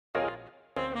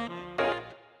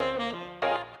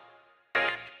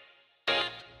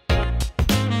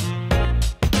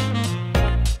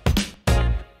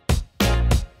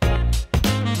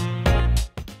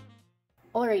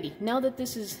Alrighty, now that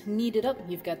this is kneaded up,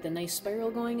 you've got the nice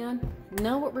spiral going on.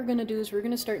 Now what we're going to do is we're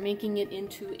going to start making it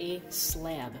into a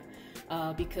slab,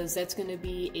 because that's going to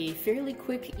be a fairly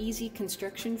quick, easy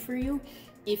construction for you.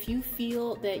 If you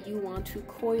feel that you want to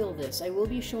coil this, I will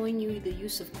be showing you the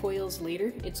use of coils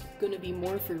later. It's going to be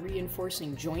more for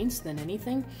reinforcing joints than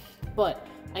anything, but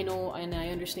I know and I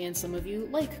understand some of you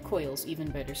like coils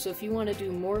even better. So if you want to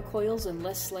do more coils and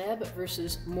less slab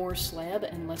versus more slab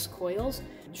and less coils,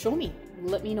 show me,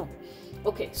 let me know.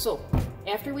 Okay, so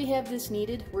after we have this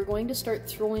kneaded, we're going to start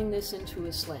throwing this into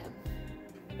a slab.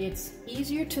 It's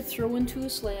easier to throw into a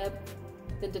slab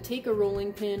than to take a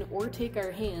rolling pin or take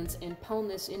our hands and pound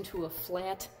this into a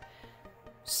flat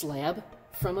slab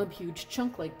from a huge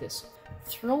chunk like this.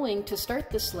 Throwing to start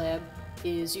the slab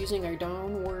is using our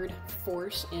downward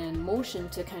force and motion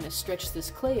to kind of stretch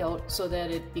this clay out so that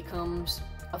it becomes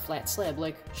a flat slab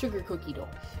like sugar cookie dough.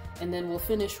 And then we'll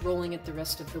finish rolling it the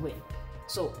rest of the way.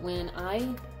 So when I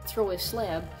throw a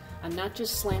slab, I'm not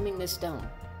just slamming this down.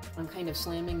 I'm kind of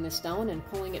slamming this down and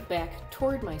pulling it back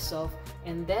toward myself,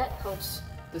 and that helps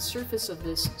the surface of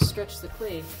this stretch the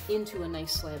clay into a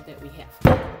nice slab that we have.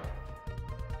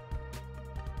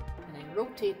 And I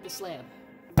rotate the slab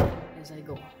as I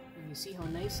go. And you see how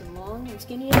nice and long and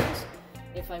skinny it is?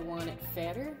 If I want it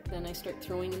fatter, then I start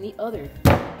throwing in the other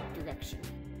direction.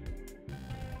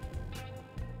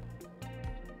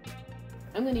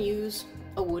 I'm going to use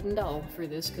a wooden dowel for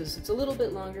this because it's a little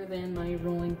bit longer than my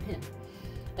rolling pin.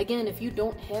 Again, if you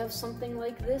don't have something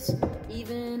like this,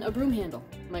 even a broom handle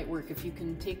might work if you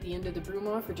can take the end of the broom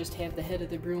off or just have the head of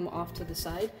the broom off to the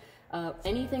side.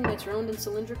 Anything that's round and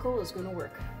cylindrical is going to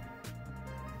work.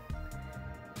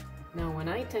 Now when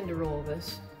I tend to roll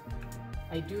this,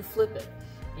 I do flip it.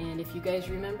 And if you guys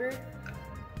remember,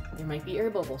 there might be air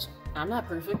bubbles. I'm not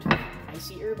perfect. I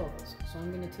see air bubbles. So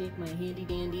I'm going to take my handy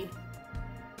dandy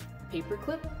paper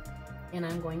clip and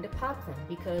I'm going to pop them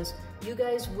because you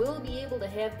guys will be able to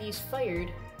have these fired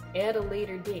at a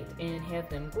later date and have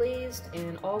them glazed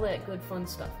and all that good fun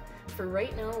stuff. For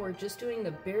right now, we're just doing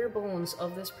the bare bones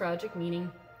of this project, meaning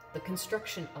the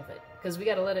construction of it, because we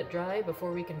got to let it dry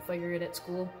before we can fire it at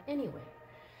school anyway.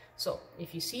 So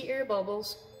if you see air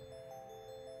bubbles,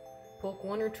 poke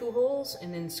 1 or 2 holes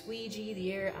and then squeegee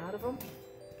the air out of them.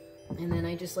 And then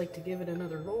I just like to give it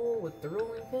another roll with the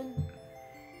rolling pin.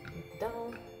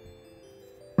 Down.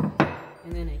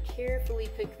 And then I carefully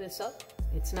pick this up.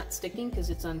 It's not sticking because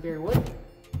it's on bare wood.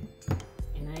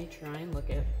 And I try and look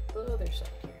at the other side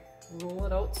here. Roll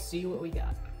it out, see what we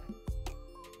got.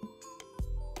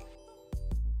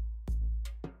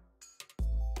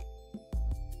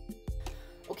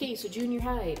 Okay, so junior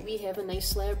high, we have a nice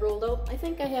slab rolled out. I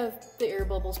think I have the air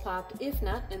bubbles popped. If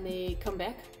not, and they come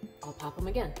back, I'll pop them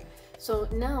again. So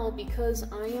now,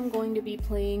 because I am going to be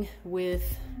playing with,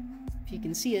 if you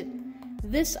can see it,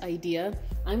 this idea,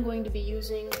 I'm going to be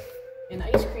using an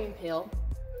ice cream pail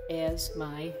as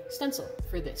my stencil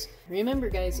for this. Remember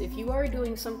guys, if you are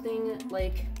doing something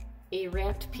like a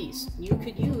wrapped piece, you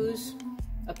could use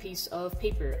a piece of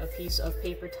paper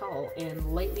towel,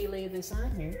 and lightly lay this on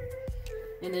here,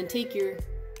 and then take your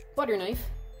butter knife,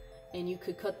 and you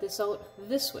could cut this out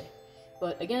this way.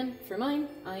 But again, for mine,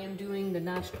 I am doing the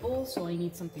notched bowl, so I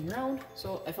need something round.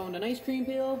 So I found an ice cream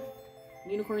pail,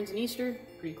 unicorns and Easter,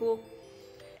 pretty cool.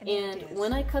 And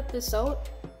when I cut this out,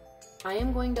 I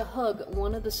am going to hug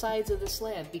one of the sides of the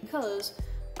slab because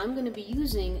I'm going to be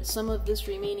using some of this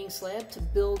remaining slab to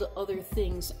build other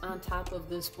things on top of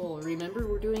this bowl. Remember,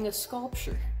 we're doing a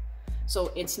sculpture.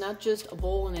 So it's not just a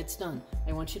bowl and it's done.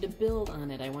 I want you to build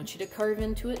on it. I want you to carve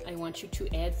into it. I want you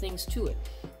to add things to it.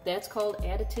 That's called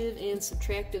additive and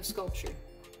subtractive sculpture.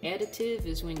 Additive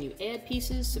is when you add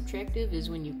pieces, subtractive is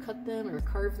when you cut them or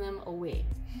carve them away.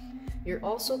 You're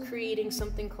also creating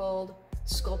something called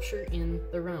sculpture in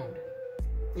the round.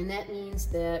 And that means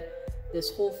that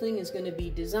this whole thing is going to be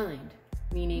designed,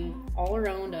 meaning all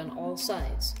around on all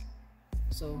sides.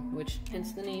 So, which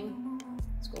hence the name,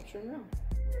 sculpture in the round.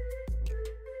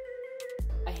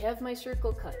 I have my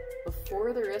circle cut.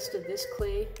 Before the rest of this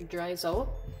clay dries out,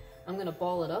 I'm going to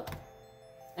ball it up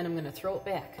and I'm going to throw it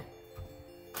back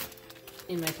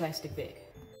in my plastic bag.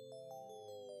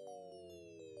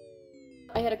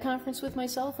 I had a conference with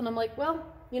myself and I'm like, well,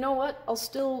 you know what? I'll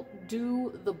still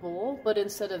do the bowl, but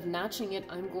instead of notching it,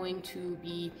 I'm going to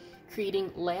be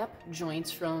creating lap joints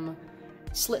from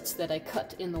slits that I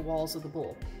cut in the walls of the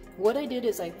bowl. What I did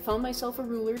is I found myself a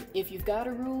ruler. If you've got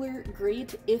a ruler,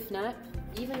 great. If not,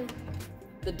 even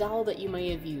the dowel that you may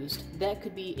have used, that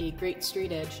could be a great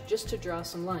straight edge just to draw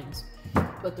some lines.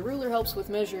 But the ruler helps with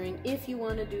measuring if you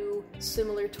want to do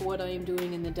similar to what I am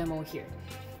doing in the demo here.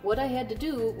 what I had to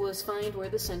do was find where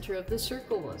the center of the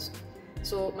circle was.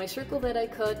 So my circle that I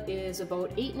cut is about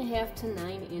 8.5 to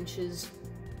 9 inches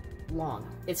long.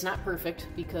 It's not perfect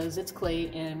because it's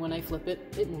clay, and when I flip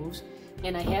it, it moves.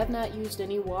 And I have not used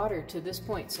any water to this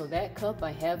point, so that cup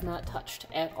I have not touched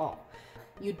at all.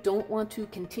 You don't want to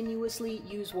continuously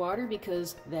use water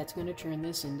because that's going to turn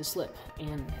this into slip,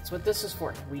 and that's what this is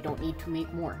for. We don't need to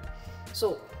make more.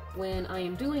 So when I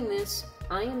am doing this,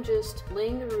 I am just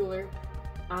laying the ruler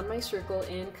on my circle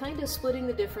and kind of splitting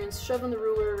the difference, shoving the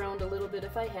ruler around a little bit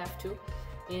if I have to,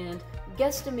 and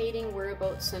guesstimating where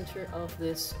about center of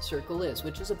this circle is,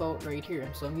 which is about right here.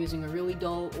 So I'm using a really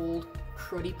dull, old,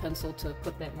 cruddy pencil to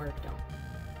put that mark down.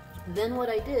 Then what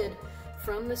I did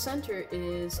from the center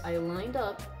is I lined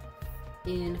up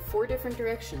in 4 different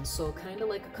directions, so kind of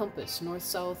like a compass, north,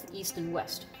 south, east, and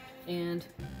west. And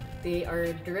they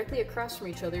are directly across from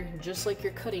each other, just like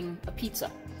you're cutting a pizza.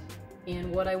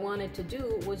 And what I wanted to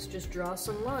do was just draw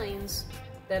some lines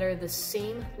that are the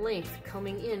same length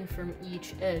coming in from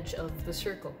each edge of the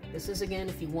circle. This is, again,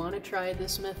 if you want to try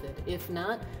this method. If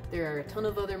not, there are a ton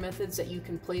of other methods that you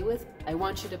can play with. I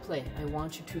want you to play. I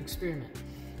want you to experiment.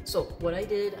 So what I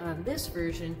did on this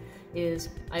version is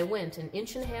I went 1.5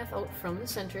 inches out from the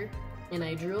center and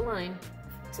I drew a line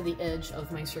to the edge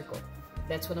of my circle.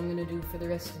 That's what I'm going to do for the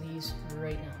rest of these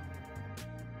right now.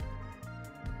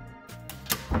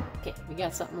 Okay, we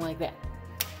got something like that.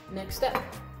 Next step,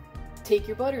 take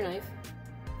your butter knife,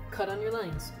 cut on your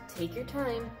lines. Take your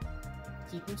time,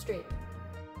 keep them straight.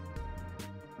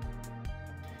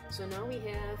 So now we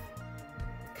have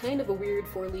kind of a weird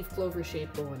 4-leaf clover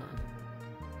shape going on.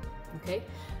 Okay,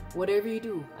 whatever you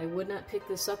do, I would not pick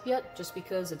this up yet just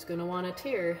because it's going to want to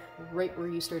tear right where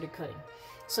you started cutting.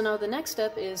 So now the next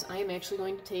step is I am actually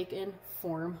going to take and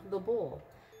form the bowl.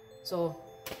 So,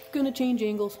 gonna change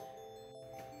angles.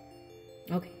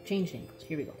 Okay, changed angles,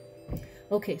 here we go.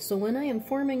 Okay, so when I am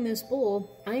forming this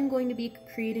bowl, I'm going to be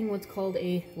creating what's called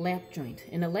a lap joint.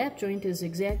 And a lap joint is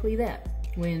exactly that,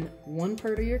 when one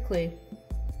part of your clay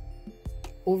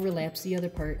overlaps the other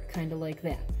part, kind of like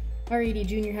that. Alrighty,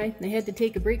 junior high, I had to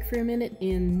take a break for a minute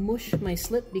and mush my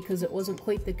slip because it wasn't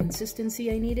quite the consistency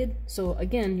I needed. So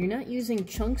again, you're not using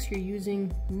chunks, you're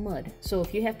using mud. So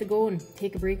if you have to go and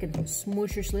take a break and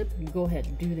smush your slip, go ahead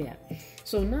and do that.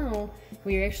 So now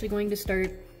we are actually going to start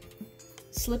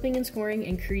slipping and scoring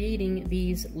and creating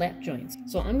these lap joints.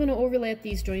 So I'm going to overlap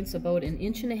these joints about 1.5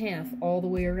 inches all the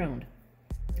way around.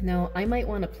 Now, I might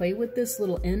want to play with this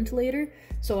little end later,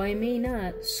 so I may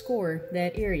not score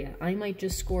that area. I might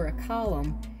just score a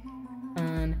column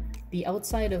on the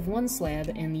outside of one slab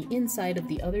and the inside of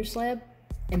the other slab,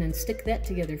 and then stick that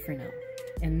together for now.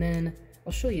 And then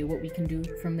I'll show you what we can do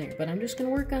from there. But I'm just going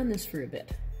to work on this for a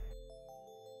bit.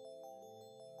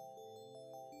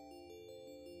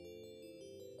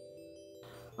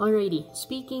 Alrighty,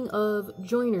 speaking of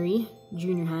joinery,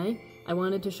 junior high, I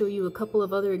wanted to show you a couple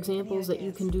of other examples that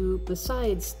you can do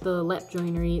besides the lap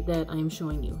joinery that I'm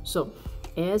showing you. So,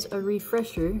 as a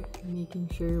refresher, making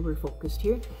sure we're focused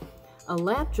here, a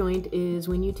lap joint is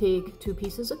when you take 2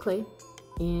 pieces of clay,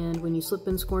 and when you slip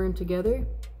and score them together,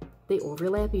 they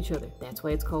overlap each other. That's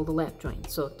why it's called a lap joint.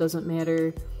 So it doesn't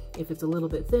matter if it's a little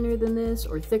bit thinner than this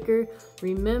or thicker.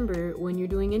 Remember, when you're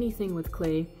doing anything with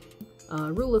clay,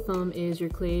 rule of thumb is your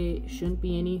clay shouldn't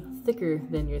be any thicker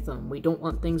than your thumb. We don't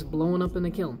want things blowing up in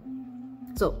the kiln.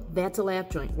 So that's a lap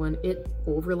joint, when it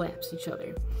overlaps each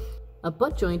other. A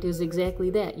butt joint is exactly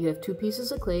that. You have 2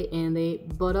 pieces of clay and they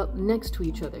butt up next to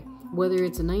each other. Whether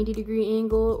it's a 90-degree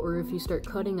angle or if you start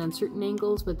cutting on certain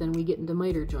angles, but then we get into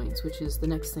miter joints, which is the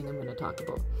next thing I'm going to talk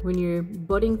about. When you're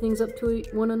butting things up to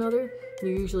one another,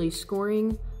 you're usually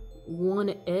scoring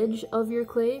one edge of your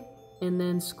clay and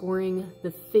then scoring the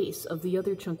face of the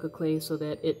other chunk of clay so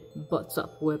that it butts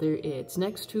up, whether it's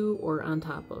next to or on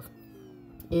top of.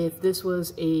 If this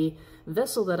was a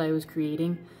vessel that I was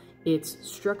creating, it's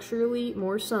structurally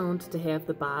more sound to have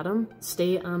the bottom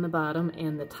stay on the bottom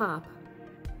and the top,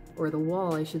 or the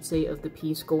wall I should say, of the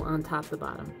piece go on top the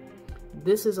bottom.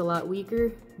 This is a lot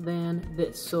weaker than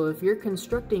this. So if you're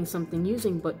constructing something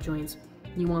using butt joints,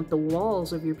 you want the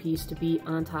walls of your piece to be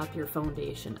on top your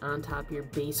foundation, on top your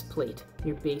base plate,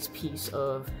 your base piece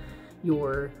of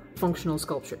your functional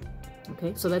sculpture.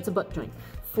 Okay, so that's a butt joint.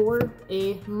 For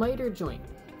a miter joint,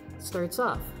 starts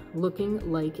off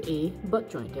looking like a butt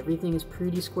joint. Everything is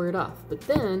pretty squared off. But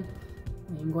then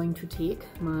I'm going to take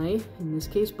my, in this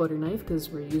case, butter knife, because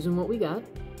we're using what we got,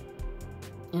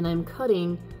 and I'm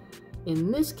cutting, in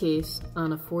this case,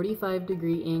 on a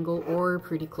 45-degree angle or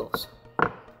pretty close.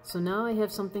 So now I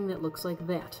have something that looks like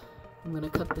that. I'm going to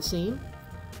cut the same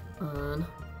on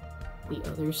the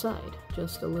other side.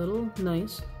 Just a little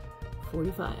nice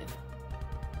 45.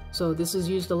 So this is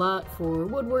used a lot for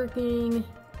woodworking,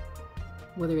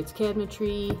 whether it's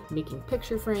cabinetry, making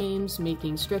picture frames,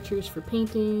 making stretchers for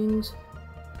paintings,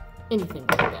 anything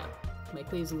like that. My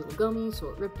clay's a little gummy, so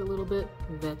it ripped a little bit.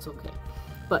 That's okay.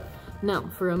 But now,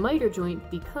 for a miter joint,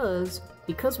 because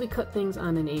we cut things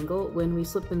on an angle, when we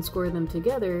slip and score them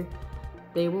together,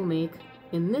 they will make,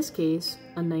 in this case,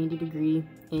 a 90-degree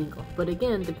angle. But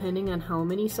again, depending on how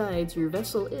many sides your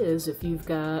vessel is, if you've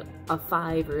got a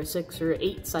 5 or a 6 or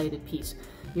 8-sided piece,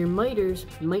 your miters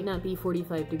might not be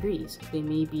 45 degrees. They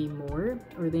may be more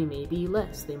or they may be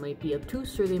less. They might be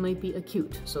obtuse or they might be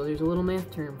acute. So there's a little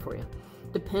math term for you.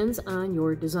 Depends on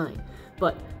your design.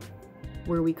 But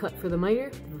where we cut for the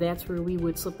miter, that's where we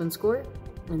would slip and score,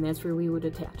 and that's where we would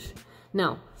attach.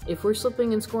 Now, if we're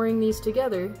slipping and scoring these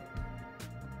together,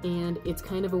 and it's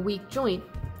kind of a weak joint,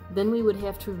 then we would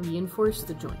have to reinforce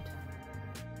the joint.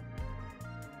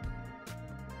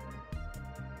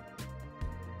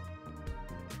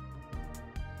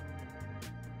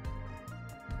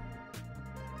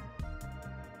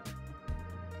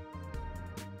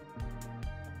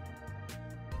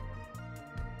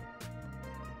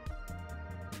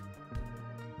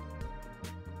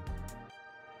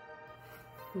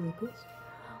 Focus.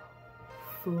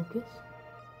 Focus.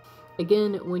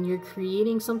 Again, when you're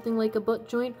creating something like a butt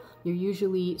joint, you're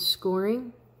usually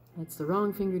scoring. That's the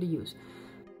wrong finger to use.